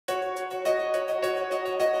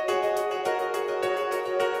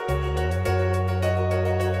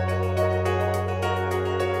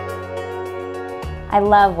I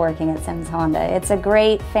love working at Sims Honda. It's a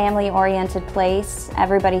great family-oriented place.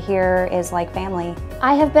 Everybody here is like family.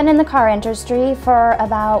 I have been in the car industry for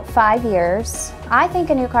about 5 years. I think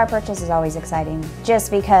a new car purchase is always exciting, just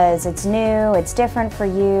because it's new, it's different for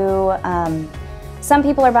you. Some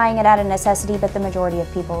people are buying it out of necessity, but the majority of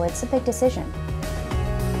people, it's a big decision.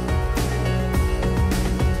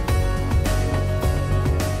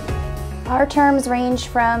 Our terms range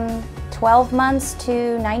from 12 months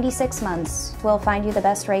to 96 months. We'll find you the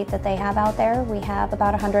best rate that they have out there. We have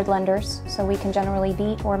about 100 lenders, so we can generally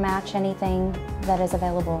beat or match anything that is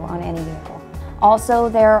available on any vehicle. Also,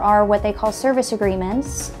 there are what they call service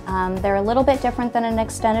agreements. They're a little bit different than an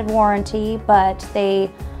extended warranty, but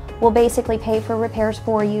they will basically pay for repairs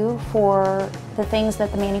for you for the things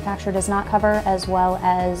that the manufacturer does not cover, as well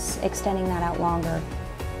as extending that out longer.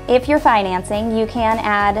 If you're financing, you can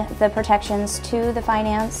add the protections to the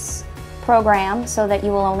finance program so that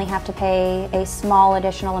you will only have to pay a small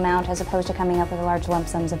additional amount as opposed to coming up with large lump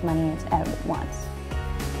sums of money at once.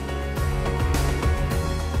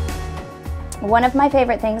 One of my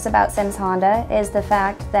favorite things about Sims Honda is the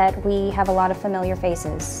fact that we have a lot of familiar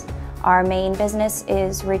faces. Our main business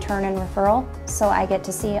is return and referral, so I get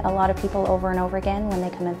to see a lot of people over and over again when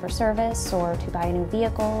they come in for service or to buy a new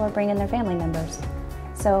vehicle or bring in their family members.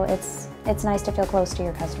 So it's nice to feel close to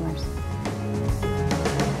your customers.